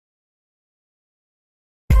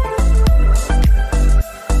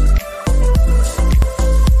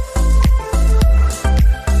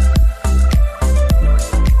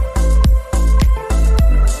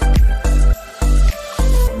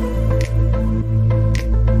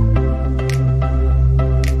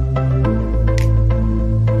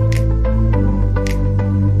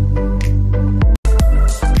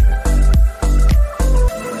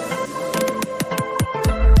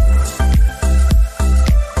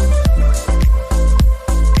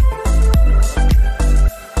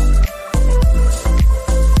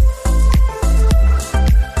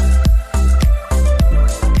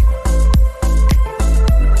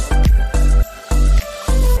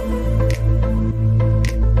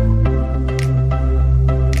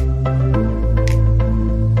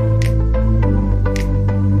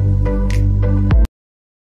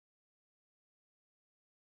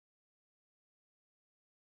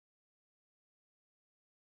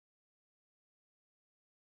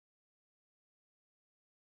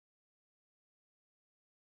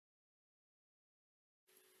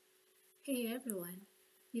Hey everyone!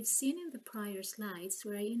 You've seen in the prior slides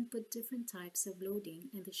where I input different types of loading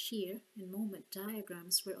and the shear and moment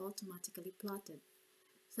diagrams were automatically plotted.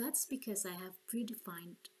 That's because I have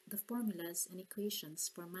predefined the formulas and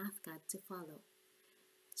equations for Mathcad to follow.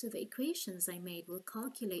 So the equations I made will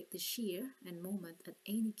calculate the shear and moment at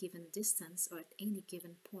any given distance or at any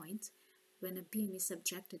given point when a beam is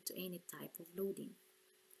subjected to any type of loading.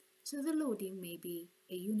 So the loading may be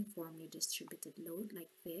a uniformly distributed load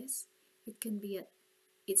like this.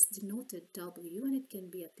 It's denoted W and it can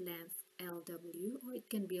be at length LW or it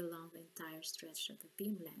can be along the entire stretch of the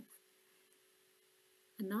beam length.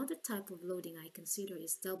 Another type of loading I consider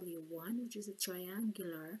is W1, which is a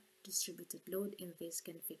triangular distributed load in this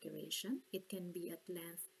configuration. It can be at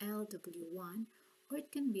length LW1 or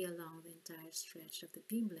it can be along the entire stretch of the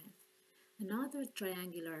beam length. Another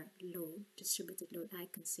triangular load, distributed load I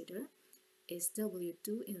consider is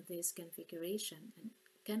W2 in this configuration and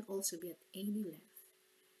can also be at any length.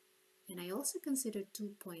 And I also consider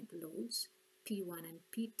two-point loads, P1 and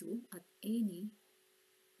P2, at any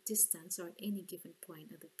distance or at any given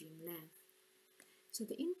point of the beam length. So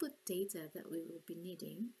the input data that we will be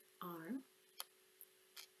needing are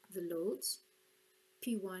the loads,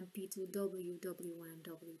 P1, P2, W, W1, and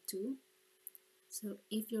W2. So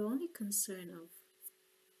if you're only concerned of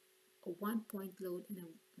a one-point load and a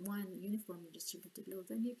one uniformly distributed load,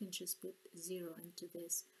 then you can just put 0 into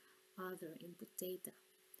this other input data.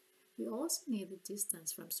 We also need the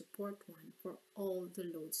distance from support 1 for all the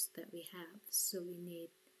loads that we have. So we need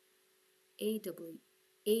AW1,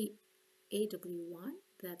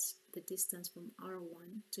 that's the distance from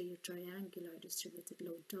R1 to your triangular distributed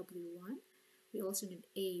load W1. We also need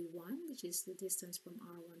A1, which is the distance from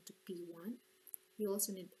R1 to P1. We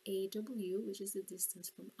also need AW, which is the distance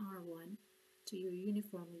from R1 to your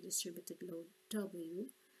uniformly distributed load W.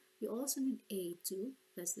 We also need A2,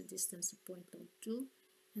 that's the distance to point load 2.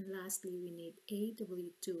 And lastly, we need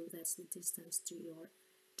AW2, that's the distance to your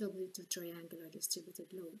W2 triangular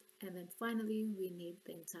distributed load. And then finally, we need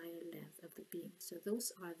the entire length of the beam. So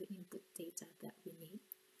those are the input data that we need.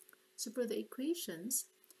 So for the equations,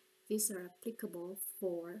 these are applicable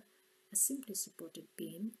for a simply supported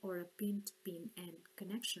beam or a beam-to-beam end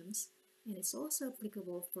connections, and it's also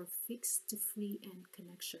applicable for fixed to free end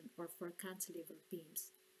connection or for cantilever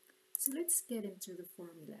beams. So let's get into the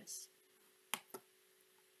formulas.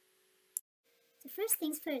 So first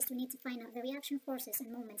things first, we need to find out the reaction forces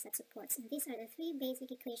and moments that supports, and these are the three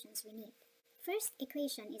basic equations we need. First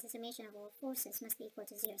equation is the summation of all forces must be equal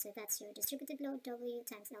to 0, so that's your distributed load W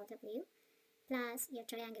times LW, plus your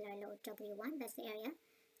triangular load W1, that's the area,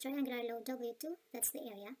 triangular load W2, that's the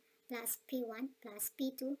area, plus P1 plus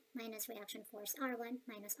P2 minus reaction force R1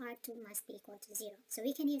 minus R2 must be equal to 0. So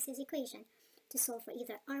we can use this equation to solve for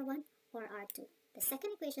either R1 or R2. The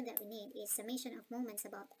second equation that we need is summation of moments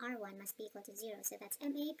about R1 must be equal to 0. So that's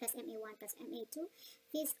MA plus MA1 plus MA2.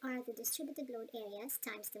 These are the distributed load areas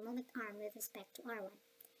times the moment arm with respect to R1.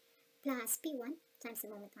 Plus P1 times the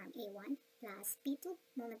moment arm A1 plus P2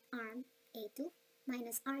 moment arm A2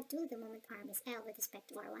 minus R2, the moment arm is L with respect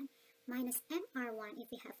to R1, minus MR1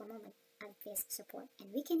 if we have a moment of this support.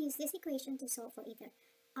 And we can use this equation to solve for either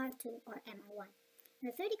R2 or MR1.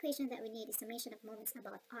 And the third equation that we need is summation of moments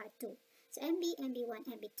about R2. So MB, MB1,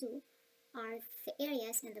 MB2 are the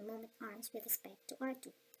areas and the moment arms with respect to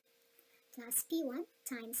R2. Plus P1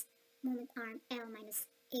 times moment arm L minus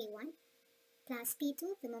A1 plus P2,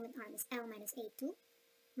 the moment arm is L minus A2,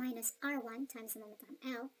 minus R1 times the moment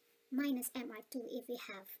arm L minus MR2 if we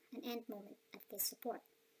have an end moment at this support.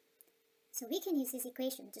 So we can use this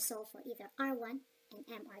equation to solve for either R1 and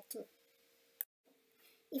MR2.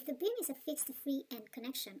 If the beam is a fixed to free end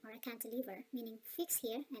connection or a cantilever, meaning fixed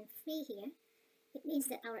here and free here, it means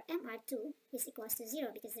that our MR2 is equals to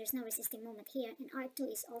 0 because there's no resisting moment here, and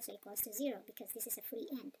R2 is also equals to 0 because this is a free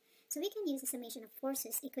end. So we can use the summation of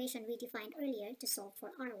forces equation we defined earlier to solve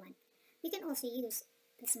for R1. We can also use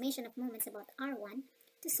the summation of moments about R1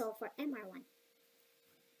 to solve for MR1.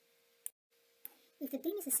 If the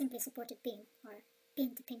beam is a simply supported beam or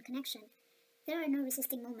beam-to-beam connection, there are no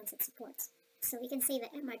resisting moments it supports. So we can say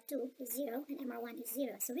that MR2 is 0 and MR1 is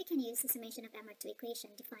 0. So we can use the summation of MR2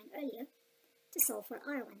 equation defined earlier to solve for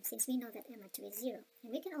R1 since we know that MR2 is 0.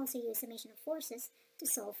 And we can also use summation of forces to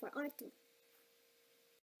solve for R2.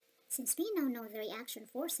 Since we now know the reaction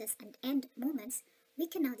forces and end moments, we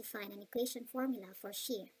can now define an equation formula for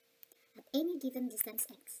shear at any given distance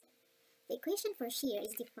x. The equation for shear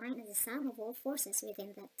is defined as the sum of all forces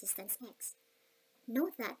within that distance x.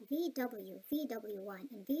 Note that VW,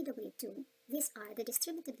 VW1, and VW2, these are the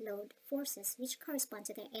distributed load forces which correspond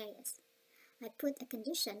to their areas. I put a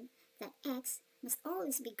condition that x must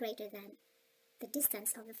always be greater than the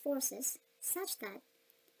distance of the forces, such that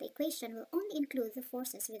the equation will only include the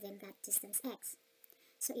forces within that distance x.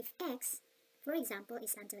 So if x, for example,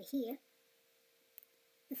 is under here,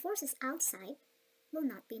 the forces outside will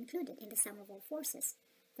not be included in the sum of all forces.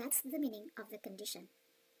 That's the meaning of the condition.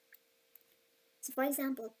 So for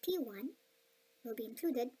example, P1 will be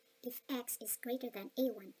included if x is greater than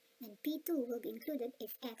A1, and P2 will be included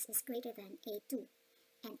if x is greater than A2,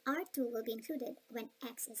 and R2 will be included when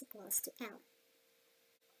x is equals to L.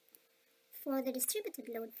 For the distributed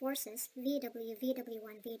load forces, VW,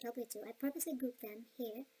 VW1, VW2, I purposely grouped them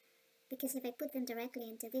here because if I put them directly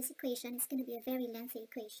into this equation, it's going to be a very lengthy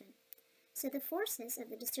equation. So the forces of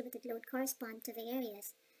the distributed load correspond to the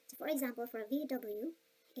areas. So for example, for VW,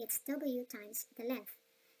 it's W times the length.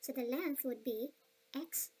 So the length would be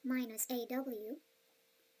X minus AW,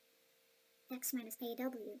 X minus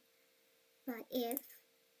AW. But if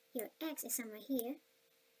your X is somewhere here,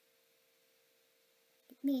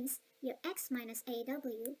 it means your X minus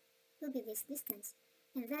AW will be this distance,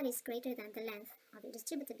 and that is greater than the length of the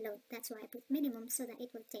distributed load. That's why I put minimum, so that it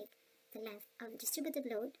will take the length of the distributed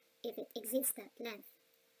load if it exceeds that length.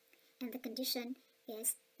 And the condition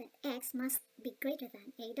is that X must be greater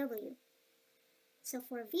than AW. So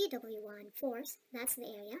for VW1 force, that's the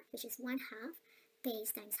area, which is 1/2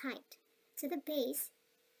 base times height. So the base,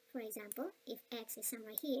 for example, if X is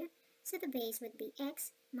somewhere here, so the base would be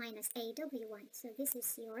X minus AW1. So this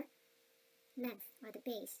is your length, or the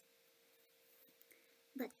base.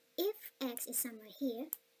 But if X is somewhere here,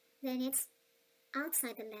 then it's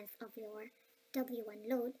outside the length of your W1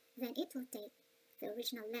 load, then it will take the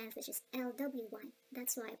original length, which is LW1.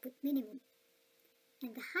 That's why I put minimum.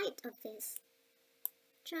 And the height of this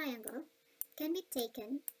triangle can be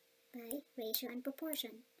taken by ratio and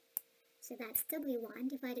proportion. So that's W1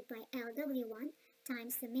 divided by LW1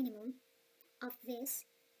 times the minimum of this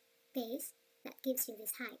base that gives you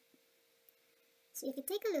this height. So if you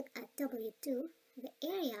take a look at W2, the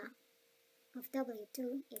area of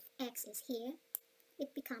W2, if X is here,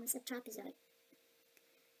 it becomes a trapezoid.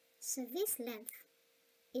 So this length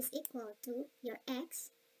is equal to your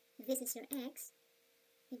X, if this is your X,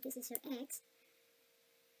 if this is your X,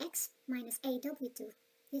 X minus AW2,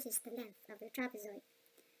 this is the length of the trapezoid.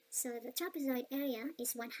 So the trapezoid area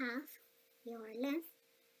is 1/2 your length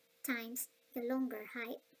times the longer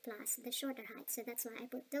height plus the shorter height. So that's why I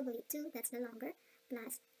put W2, that's the longer,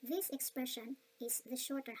 plus this expression is the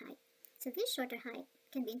shorter height. So this shorter height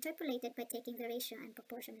can be interpolated by taking the ratio and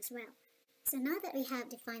proportion as well. So now that we have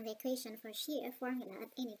defined the equation for shear formula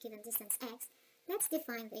at any given distance x, let's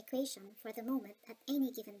define the equation for the moment at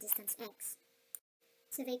any given distance x.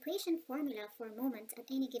 So the equation formula for moment at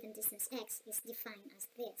any given distance x is defined as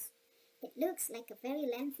this. It looks like a very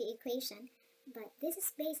lengthy equation, but this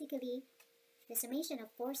is basically the summation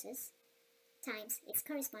of forces times its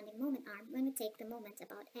corresponding moment arm when we take the moment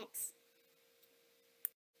about x.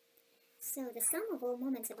 So the sum of all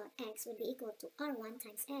moments about x would be equal to R1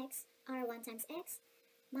 times x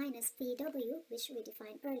minus VW, which we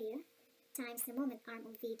defined earlier, times the moment arm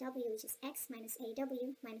of VW, which is x minus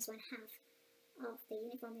AW minus 1/2 of the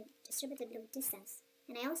uniformly distributed load distance.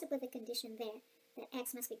 And I also put the condition there that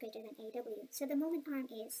x must be greater than AW. So the moment arm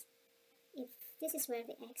is, if this is where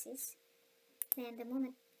the x is, then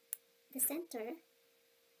the center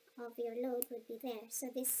of your load would be there. So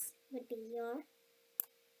this would be your,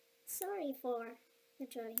 sorry for the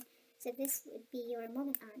drawing, so this would be your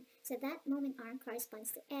moment arm. So that moment arm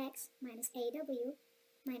corresponds to x minus AW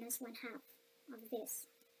minus 1/2 of this.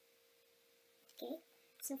 Okay,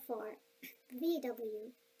 so for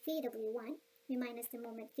VW1, we minus the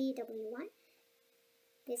moment VW1,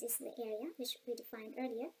 this is the area which we defined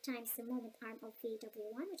earlier, times the moment arm of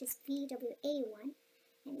VW1, which is VWA1,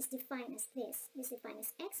 and is defined as this. This is defined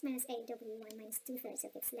as x minus AW1 minus 2/3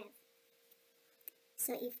 of its length.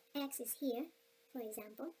 So if x is here, for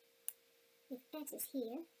example, if x is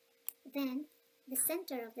here, then the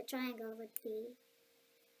center of the triangle would be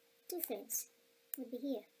 2/3, would be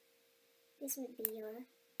here. This would be your,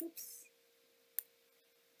 oops.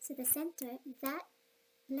 So the center, that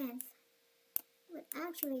length would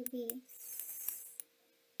actually be,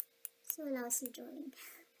 so lousy drawing.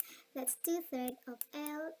 That's 2/3 of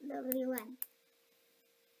LW1.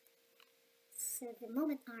 So the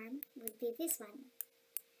moment arm would be this one.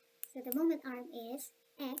 So the moment arm is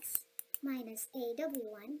x minus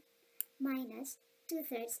AW1 minus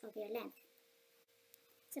 2/3 of your length.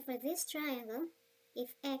 So for this triangle,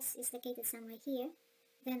 if x is located somewhere here,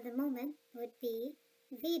 then the moment would be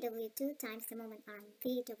VW2 times the moment arm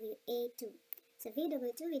VWA2. So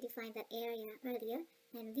VW2, we defined that area earlier,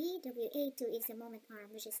 and VWA2 is the moment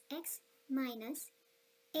arm, which is x minus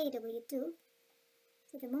AW2.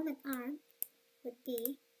 So the moment arm would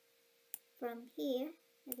be from here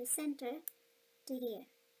at the center to here.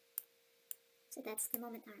 So that's the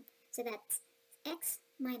moment arm. So that's x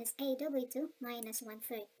minus AW2 minus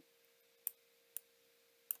 1/3.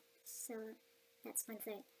 So that's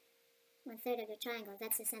 1/3. 1/3 of your triangle.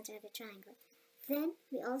 That's the center of the triangle. Then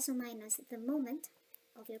we also minus the moment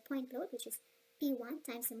of your point load, which is P1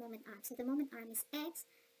 times the moment arm. So the moment arm is x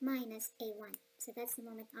minus A1. So that's the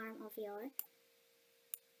moment arm of your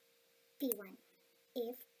P1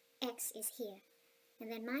 if x is here.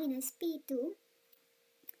 And then minus P2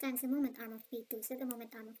 times the moment arm of P2. So the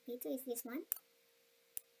moment arm of P2 is this one.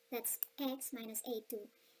 That's x minus A2.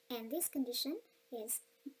 And this condition is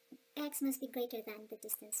x must be greater than the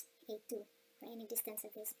distance A2 for any distance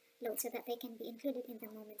of this load so that they can be included in the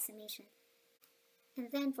moment summation. And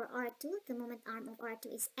then for R2, the moment arm of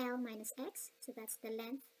R2 is L minus x. So that's the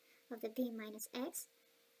length of the beam minus x.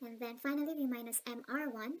 And then finally we minus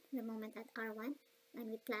MR1, the moment at R1, and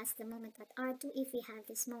we plus the moment at R2 if we have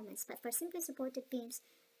these moments. But for simply supported beams,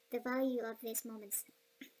 the value of these moments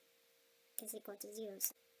is equal to 0.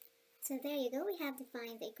 So there you go, we have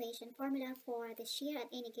defined the equation formula for the shear at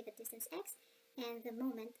any given distance x and the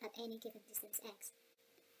moment at any given distance x.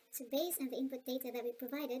 So based on the input data that we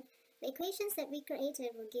provided, the equations that we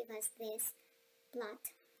created will give us this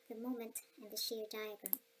plot, the moment and the shear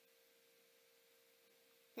diagram.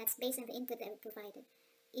 That's based on the input that we provided.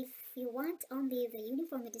 If you want only the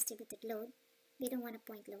uniformly distributed load, we don't want a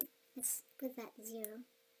point load. Let's put that 0,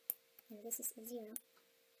 and this is a 0.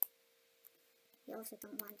 We also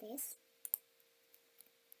don't want this,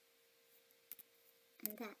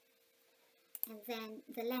 and that. And then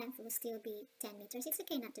the length will still be 10 meters. It's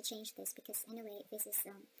okay not to change this because anyway, this is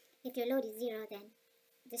if your load is 0, then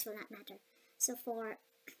this will not matter. So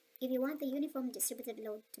if you want the uniform distributed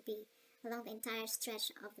load to be along the entire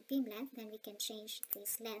stretch of the beam length, then we can change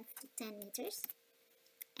this length to 10 meters.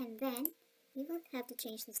 And then we will have to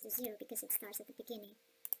change this to 0 because it starts at the beginning.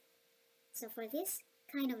 So for this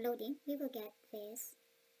kind of loading, we will get this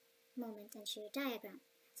moment and shear diagram.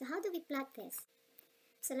 So how do we plot this?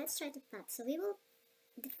 So let's try to plot. So we will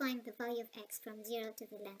define the value of x from 0 to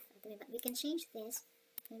the length of the beam, but we can change this.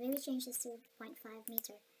 Maybe we change this to 0.5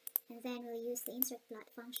 meter. And then we'll use the insert plot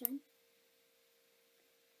function.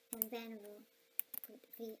 And then we'll put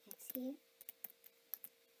Vx here.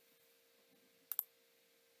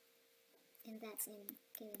 And that's in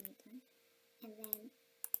kilonewton. And then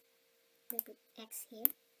we'll put x here.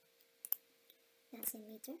 That's in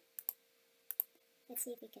meter. Let's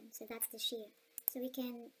see if we can. So that's the shear. So we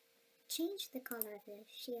can change the color of the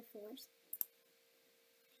shear force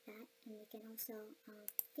like that, and we can also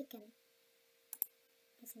thicken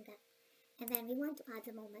using that. And then we want to add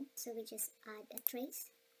the moment, so we just add a trace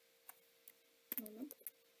moment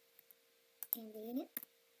in the unit.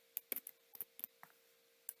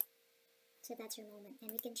 So that's your moment,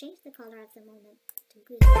 and we can change the color of the moment to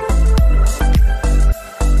green.